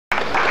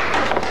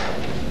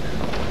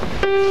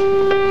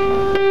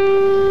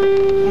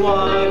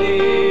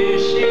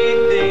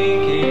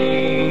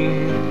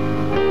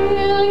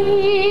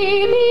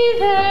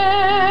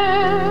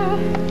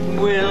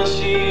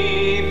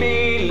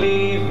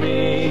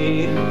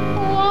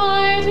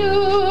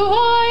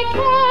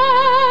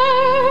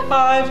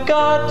I've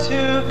got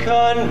to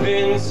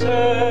convince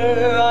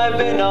her I've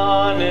been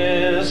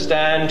honest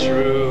and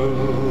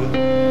true.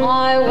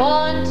 I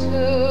want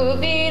to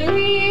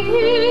believe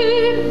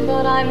him,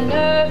 but I'm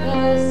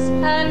nervous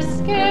and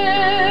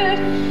scared.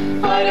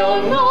 I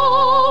don't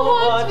know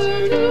what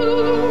to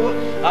do.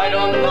 I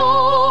don't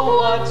know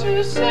what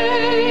to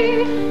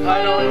say.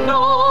 I don't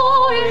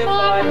know if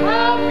I'm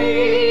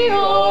happy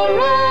or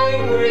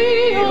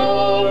angry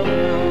or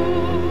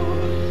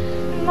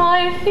blue.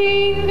 My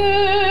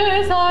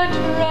fingers are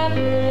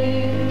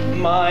trembling.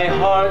 My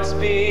heart's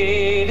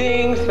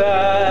beating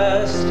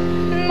fast.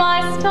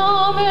 My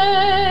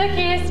stomach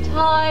is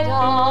tied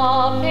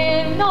up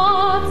in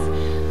knots.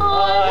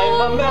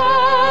 I'm a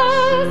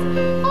mess.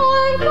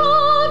 I've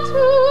got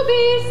to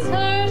be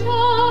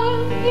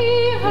certain he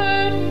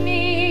hurt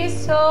me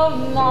so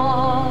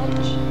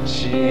much.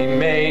 She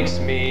makes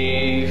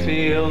me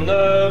feel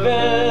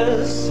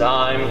nervous.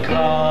 I'm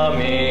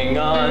coming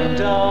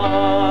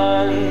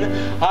undone.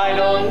 I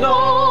don't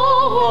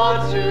know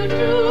what to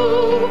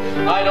do.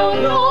 I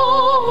don't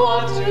know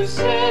what to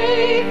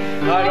say.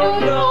 I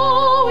don't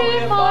know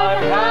if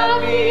I'm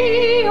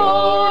happy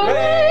or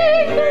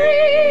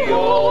angry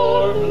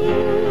or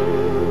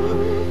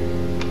blue.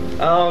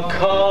 I'll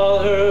call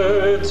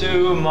her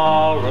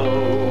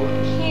tomorrow.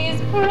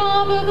 She's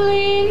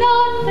probably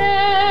not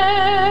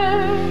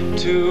there.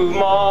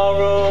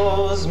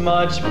 Tomorrow's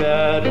much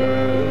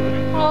better.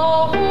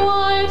 Oh,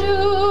 why do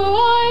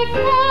I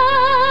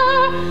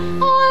care?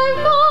 I've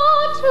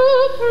got to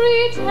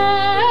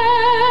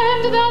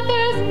pretend that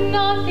there's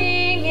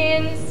nothing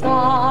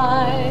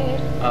inside.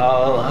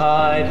 I'll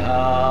hide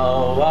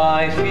how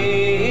I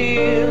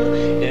feel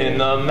in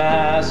the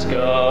mask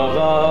of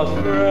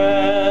a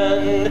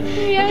friend.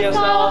 Yes,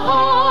 I'll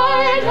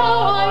hide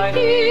how I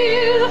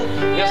feel.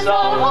 Yes,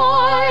 I'll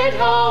hide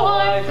how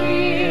I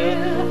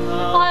feel.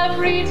 I'll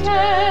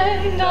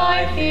pretend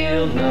I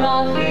feel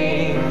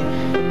nothing,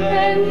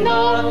 then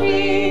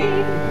nothing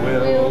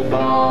will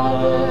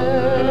bother